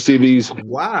playoffs. Let's see these.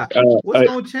 Why? What's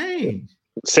gonna change?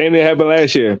 Same thing happened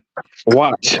last year.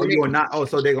 Watch. Oh, you are not. Oh,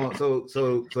 so they're gonna. So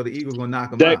the Eagles gonna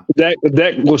knock them out. Dak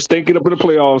was stinking up in the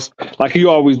playoffs like he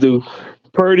always do.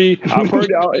 Purdy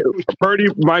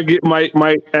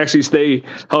might actually stay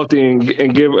healthy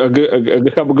and give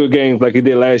a couple good games like he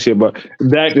did last year, but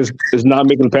Dak is not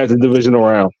making it past the divisional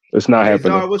round. It's not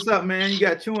happening. Sorry, what's up, man? You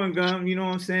got chewing gum. You know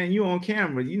what I'm saying? You on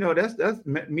camera. You know that's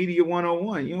media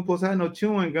 101. You don't supposed to have no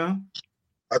chewing gum.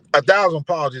 1,000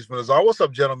 apologies for this. What's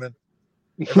up, gentlemen?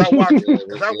 As I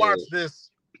watch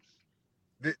this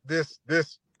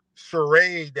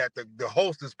charade that the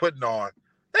host is putting on.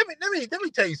 Let me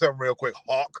tell you something real quick,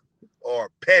 Hawk or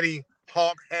Petty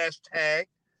Hawk hashtag.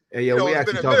 Hey, yo, we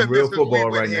actually talking real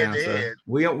football right now, sir.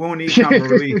 We don't need camera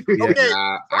relief. Okay,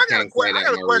 I got a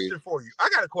question for you. I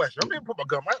got a question. I'm gonna put my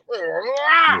gum out.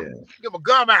 Get my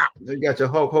gum out. You got your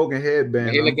Hulk Hogan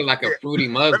headband. You looking like a fruity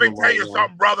Muslim. Let me tell you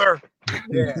something, brother.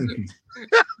 Yeah.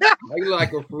 You look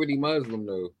like a fruity Muslim,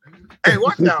 though. Hey,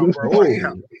 watch out, bro. Watch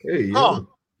out. Hey, Hawk,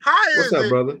 what's up,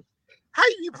 brother? How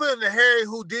you put in the Harry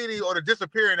Houdini or the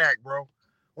Disappearing Act, bro?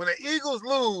 When the Eagles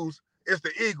lose, it's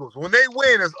the Eagles. When they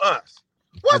win, it's us.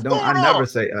 What's going on? I never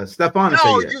say Stephon.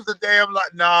 No, say use the damn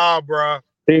nah, bro.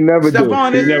 He never do. I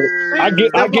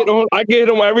get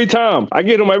him every time.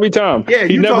 Yeah,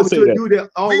 he you never say that. Dude that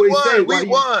always we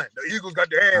won. The Eagles got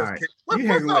their ass kicked. What's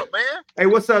up, man? Hey,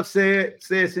 what's up, Sid?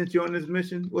 Sid sent you on this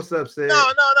mission. What's up, Sid?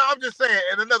 No. I'm just saying.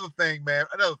 And another thing,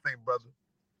 brother.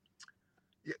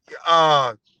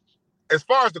 As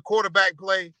far as the quarterback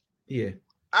play, yeah,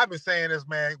 I've been saying this,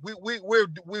 man.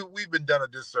 We've been done a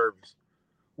disservice.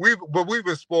 We've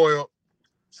been spoiled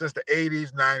since the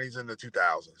 80s, 90s, and the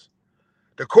 2000s.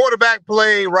 The quarterback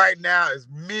play right now is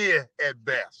mid at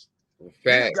best.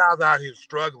 Facts. These guys out here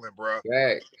struggling, bro.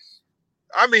 Facts.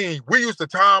 I mean, we used to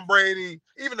Tom Brady,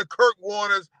 even the Kurt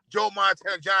Warners, Joe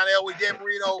Montana, John Elway, Dan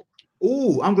Marino.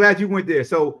 Ooh, I'm glad you went there.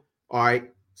 So, all right.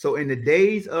 So, in the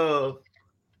days of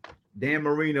Dan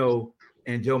Marino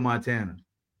and Joe Montana,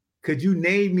 could you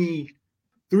name me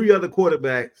 3 other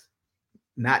quarterbacks,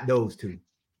 not those 2?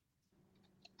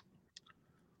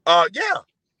 Yeah.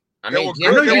 I mean, They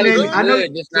Jim were good. Kelly They were was good.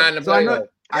 good, just not in the So I know playoffs.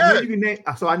 I know you can name.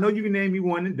 So I know you can name me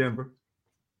one in Denver.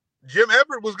 Jim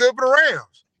Everett was good for the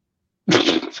Rams.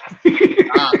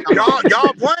 Come Y'all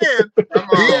on. playing. Come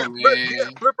He had on,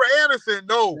 man. Flipper Anderson.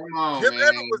 No, Come on, Jim man.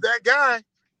 Everett was that guy.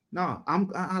 No,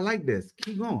 I like this.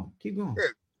 Keep going. Keep going.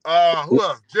 Who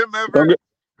else? Jim Don't Everett. get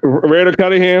Randall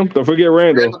Cunningham. Don't forget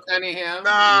Randall. Randall Cunningham.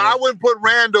 Nah, I wouldn't put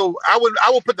Randall. I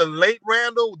would put the late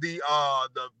Randall, the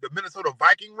Minnesota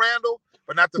Viking Randall,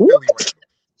 but not the Philly Randall.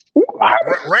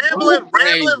 Rambling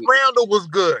Randall was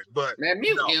good, but man,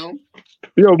 mute him.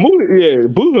 Yo,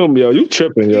 boo him, yo. You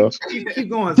tripping, yo. Keep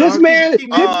going. This Zara. man, Keep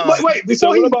wait, before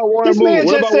what about Warren this Moon? man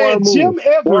What just about Warren said Moon? Jim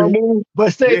Everett, but Yeah,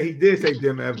 said he did say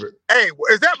Jim Everett. hey,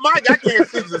 is that Mike? I can't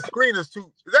see the screen is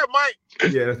too. Is that Mike?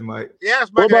 Yeah, that's Mike. Yeah,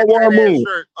 that's What Mike. about Warren Moon?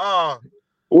 Shirt.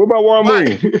 What about Warren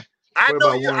Mike, Moon? I What know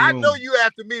about you. Warren I Moon? know you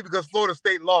after me because Florida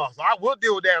State lost. I will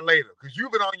deal with that later because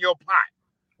you've been on your pot.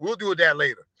 We'll deal with that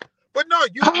later. But no,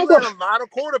 you had a lot of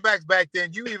quarterbacks back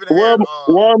then. You even had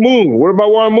Warren Moon. What about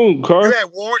Warren Moon, Carl? you had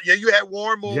Warren. Yeah, you had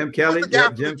Warren Moon. Jim Kelly. What's the guy Yep,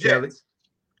 from Jim the Kelly. Jets?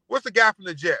 What's the guy from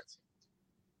the Jets?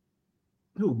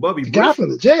 Who? Bubby the guy Bush? from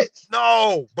the Jets.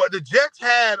 No, but the Jets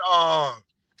had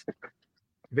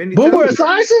Vinny Boomer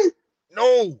Testaverde. Esiason?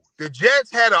 no. The Jets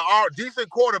had a decent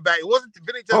quarterback. It wasn't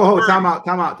Vinny Oh, Testaverde.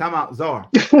 time out. Czar.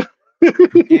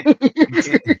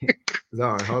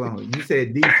 Czar, hold on. You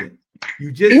said decent.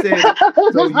 You just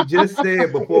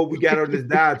said before we got on this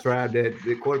diatribe that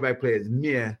the quarterback play is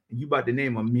mere. You about to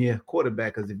name a mere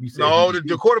quarterback because if you said No,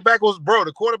 the quarterback was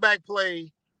the quarterback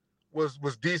play was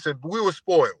decent. We were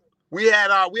spoiled. We had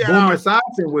Boomer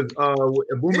Esiason was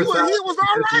Boomer he was Esiason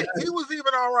all right. He was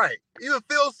even all right. Even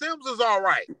Phil Simms was all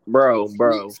right. Bro.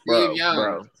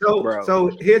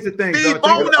 So here's the thing. Steve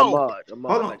Czar, Bono.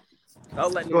 Hold on.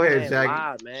 Don't let Go this ahead, man Shaggy.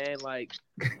 lie, man. Like,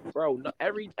 bro, no,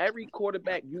 every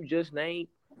quarterback you just named,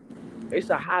 it's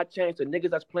a high chance the niggas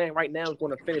that's playing right now is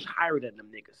going to finish higher than them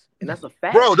niggas, and that's a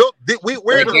fact. Bro,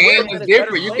 we're The game was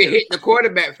different. You can hit the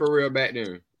quarterback for real back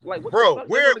then. Like, what bro, the fuck?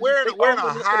 we're They in a all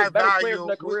gonna high be better players value. when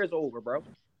their career's over, bro.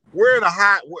 We're in a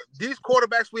high. These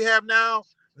quarterbacks we have now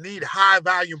need high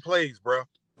volume plays, bro.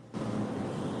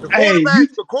 The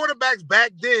quarterbacks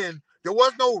back then, there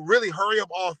was no really hurry up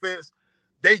offense.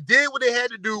 They did what they had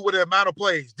to do with the amount of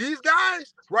plays. These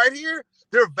guys right here,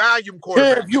 they're volume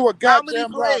quarterbacks. Kev, you a How many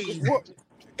goddamn lie, 'cause plays? what?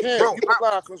 Kev, Bro, you a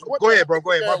lie, 'cause what go the ahead, bro. heck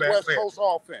Go ahead. is My that bad. West Go ahead. Coast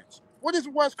offense. What is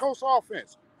West Coast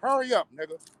offense? Hurry up,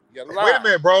 nigga. You lie. Wait a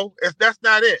minute, bro. That's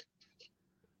not it.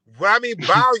 What I mean,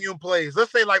 volume plays.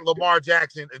 Let's say like Lamar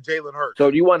Jackson and Jalen Hurts.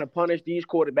 So do you want to punish these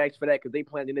quarterbacks for that because they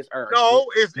playing in this era? No,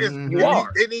 it's you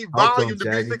are. they need Hold on, volume to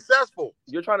be Shaggy. successful.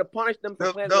 You're trying to punish them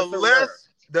for playing in The a certain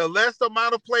era. less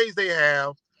amount of plays they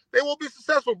have, they won't be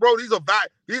successful, bro. These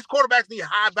quarterbacks need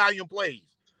high volume plays.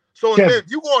 So if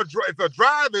you go if a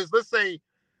drive is, let's say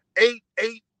 8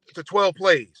 to 12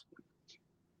 plays,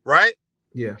 right?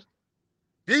 Yeah.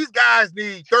 These guys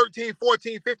need 13,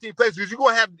 14, 15 plays because you're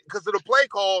going to have, because of the play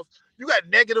calls, you got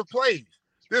negative plays.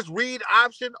 This read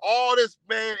option, all this,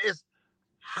 man, is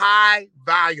high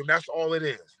volume. That's all it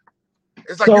is.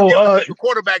 It's like you give the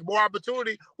quarterback more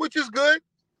opportunity, which is good.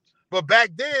 But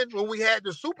back then, when we had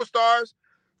the superstars,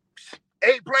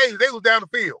 8 plays, they was down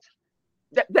the field.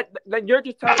 Then you're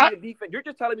just telling me the defense. You're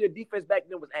just telling me the defense back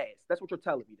then was ass. That's what you're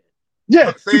telling me then.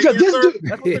 Yeah, because this dude.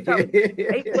 That's what you're telling me.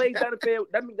 8 plays down the field.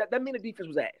 That mean the defense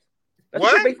was ass. That's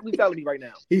what you're basically telling me right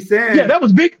now. He's saying, yeah, that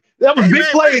was big. That was big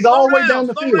plays all the way down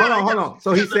the field. Hold on.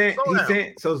 So he's saying,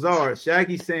 so Czar,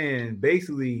 Shaggy's saying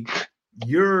basically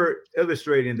you're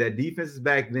illustrating that defenses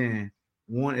back then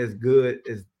weren't as good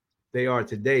as they are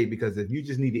today, because if you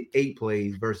just needed 8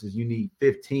 plays versus you need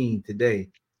 15 today,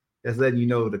 that's letting you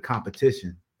know the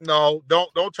competition. No,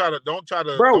 don't try to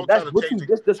Bro, that's what you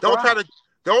just described.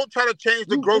 Don't try to change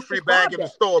the grocery bag in the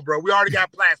store, bro. We already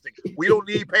got plastic. We don't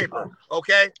need paper.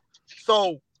 Okay.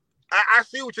 So I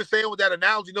see what you're saying with that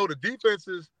analogy. No, the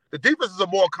defenses are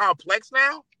more complex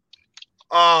now.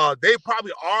 They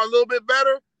probably are a little bit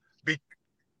better,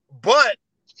 but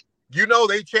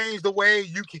they changed the way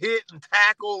you can hit and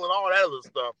tackle and all that other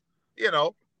stuff.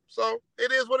 So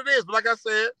it is what it is. But like I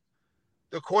said,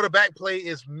 the quarterback play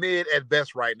is mid at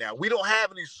best right now. We don't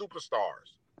have any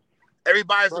superstars.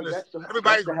 Everybody's at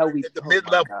the mid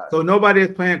level. So nobody is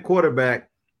playing quarterback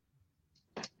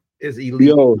is elite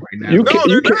Yo, right now. you can't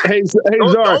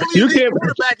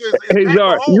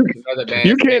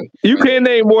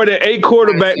name more than 8 good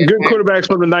quarterbacks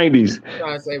from the 90s.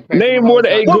 Name more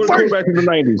than 8 good quarterbacks from the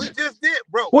 90s. We just did,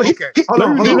 bro. Well, okay.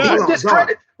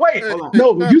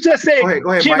 You just said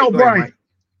Ken O'Brien.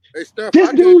 This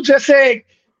dude just said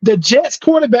the Jets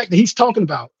quarterback that he's talking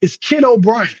about is Ken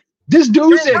O'Brien. This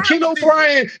dude said Ken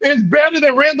O'Brien is better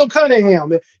than Randall Cunningham.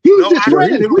 Man. He was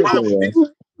discredited. We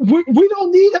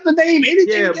don't need him to name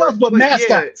anything else but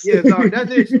mascots. Yeah, Czar,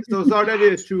 that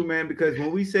is true, man. Because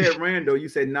when we said Randall, you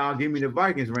said, "Nah, give me the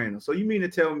Vikings Randall." So you mean to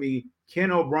tell me Ken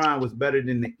O'Brien was better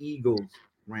than the Eagles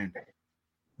Randall?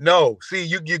 No, see,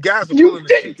 you guys are pulling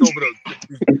the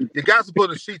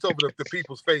sheets over the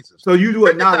people's faces. So you do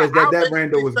acknowledge that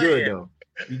Randall was good, though.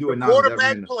 You do acknowledge that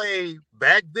quarterback play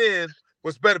back then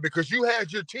was better because you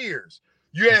had your tiers.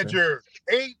 You had your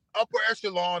 8 upper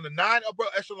echelon, the 9 upper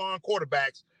echelon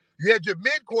quarterbacks. You had your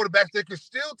mid quarterbacks that could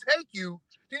still take you.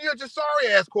 Then you had your sorry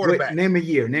ass quarterback. Wait, name a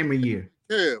year.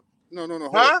 Yeah. No.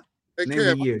 Huh? Hey, name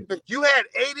a year. You had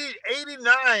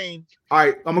 89. All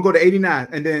right, I'm gonna go to 89,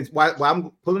 and then while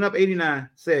I'm pulling up 89,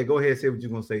 Sid, go ahead, say what you're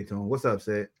gonna say to him. What's up,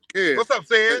 Sid? Yeah. What's up,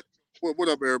 Sid? What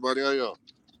up, everybody? How y'all?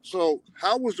 So,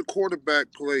 how was the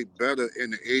quarterback play better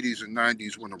in the 80s and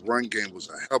 90s when the run game was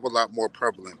a hell of a lot more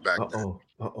prevalent back then?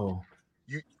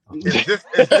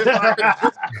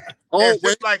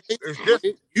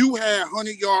 You had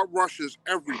 100-yard rushes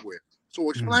everywhere.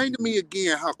 So explain to me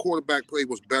again how quarterback play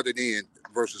was better then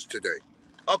versus today.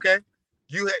 Okay.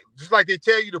 You had, just like they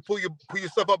tell you to pull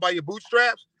yourself up by your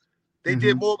bootstraps, they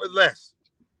did more with less.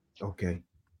 Okay.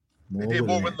 They did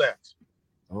more with less.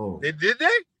 Oh. Did they?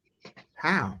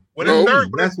 How? When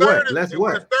it's third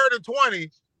and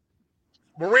 20,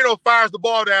 Marino fires the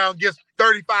ball down, gets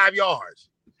 35 yards.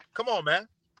 Come on, man.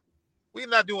 We're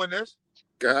not doing this.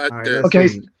 God damn. Okay.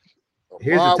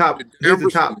 Here's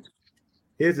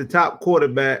the top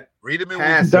quarterback. Read him in.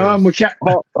 Don McCaskey.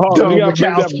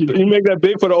 You make that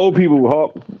big for the old people,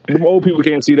 Hawk. The old people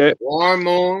can't see that. Warren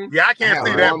Moon. Yeah, I can't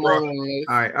see that, bro. All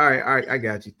right. I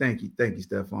got you. Thank you,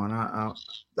 Stephon.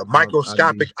 The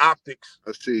microscopic optics.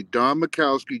 Let's see. Don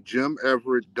McCaskey, Jim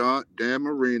Everett, Dan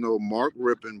Marino, Mark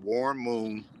Rippon, Warren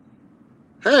Moon.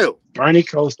 Hell. Bernie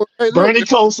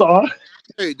Kosar.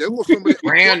 Hey, there was somebody.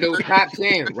 Randall top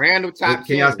 10. Randall top 10.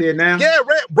 Can y'all see it now? Yeah,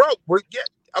 bro. Yeah.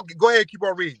 Okay, go ahead. Keep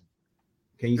on reading.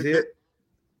 Can you see it?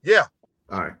 Yeah.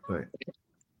 All right, go ahead.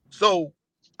 So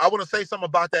I want to say something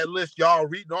about that list y'all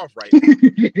reading off right now.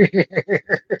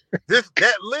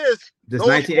 that list. This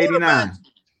 1989.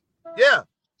 Yeah.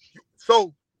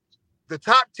 So the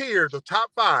top tier, the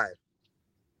top 5,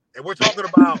 and we're talking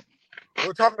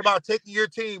about taking your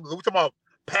team. We're talking about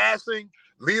passing,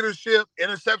 leadership,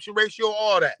 interception ratio,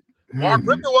 all that. Mark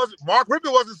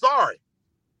Rippon wasn't sorry.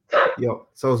 Yo,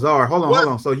 so Czar, hold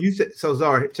on. So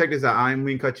Czar, check this out. I didn't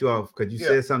mean to cut you off because you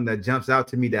said something that jumps out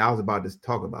to me that I was about to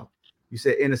talk about. You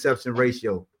said interception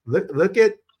ratio. Look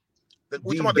at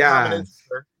these guys.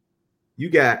 You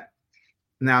got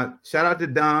now. Shout out to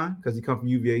Don because he come from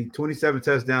UVA. 27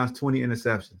 touchdowns, 20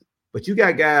 interceptions. But you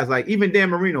got guys like even Dan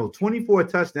Marino, 24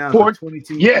 touchdowns,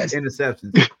 22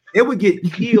 interceptions. It would get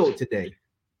killed today.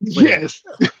 Yes.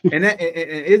 And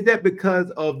is that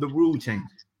because of the rule change?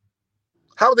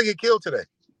 How would they get killed today?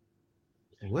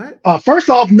 What? First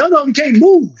off, none of them can't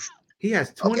move. He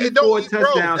has 24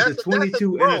 touchdowns and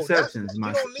 22 interceptions,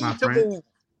 my friend.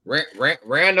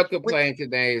 Randall could play in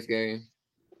today's game.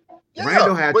 Yeah,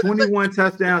 Randall had 21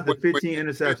 touchdowns and 15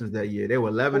 interceptions that year. They were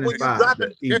 11 and 5.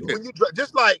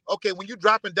 When you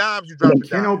dropping dimes, you dropping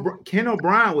dimes. Ken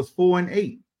O'Brien was 4 and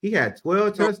 8. He had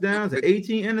 12 touchdowns and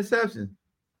 18 interceptions.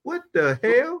 What the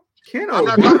hell? I'm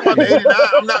not talking about the 89.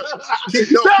 I'm not.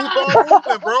 Keep on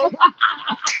moving, bro.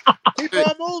 Keep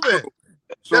on moving.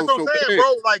 That's what I'm saying,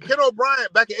 bro. Like Ken O'Brien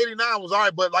back in '89 was all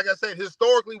right, but like I said,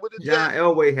 historically with the John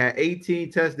Elway had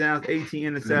 18 touchdowns,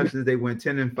 18 interceptions. They went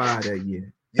 10 and 5 that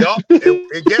year. Yup.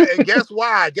 And guess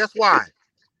why? That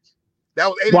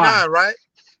was '89, right?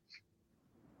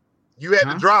 You had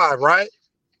to drive, right?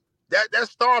 That's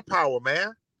star power,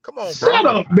 man. Come on, bro. Shut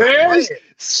up, man.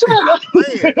 Shut up.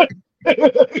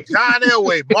 John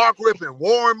Elway, Mark Rippon,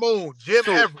 Warren Moon, Jim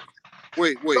Everett.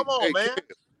 Wait. Come on, man.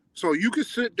 So you can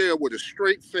sit there with a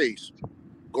straight face.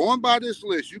 Going by this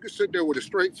list, you can sit there with a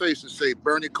straight face and say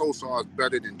Bernie Kosar is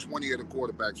better than 20 of the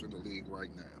quarterbacks in the league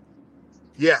right now.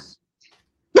 Yes.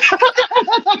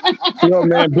 Yo,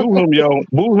 man, boo him, yo.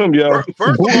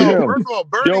 First of all,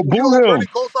 Bernie, Bernie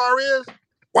Kosar is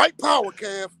white power,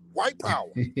 Kev. White power.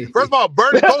 First of all,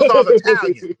 Bernie Kosar is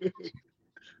Italian.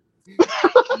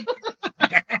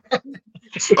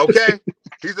 Okay,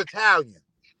 he's Italian.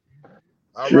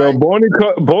 All Yo, right.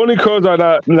 Boney Codes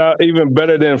are not even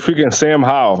better than freaking Sam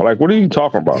Howell. Like, what are you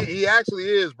talking about? He actually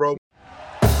is, bro.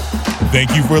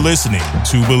 Thank you for listening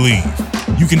to Believe.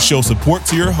 You can show support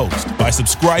to your host by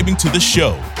subscribing to the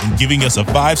show and giving us a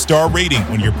 5-star rating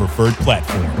on your preferred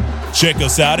platform. Check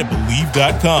us out at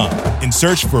Believe.com and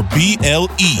search for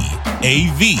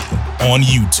BLEAV on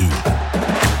YouTube.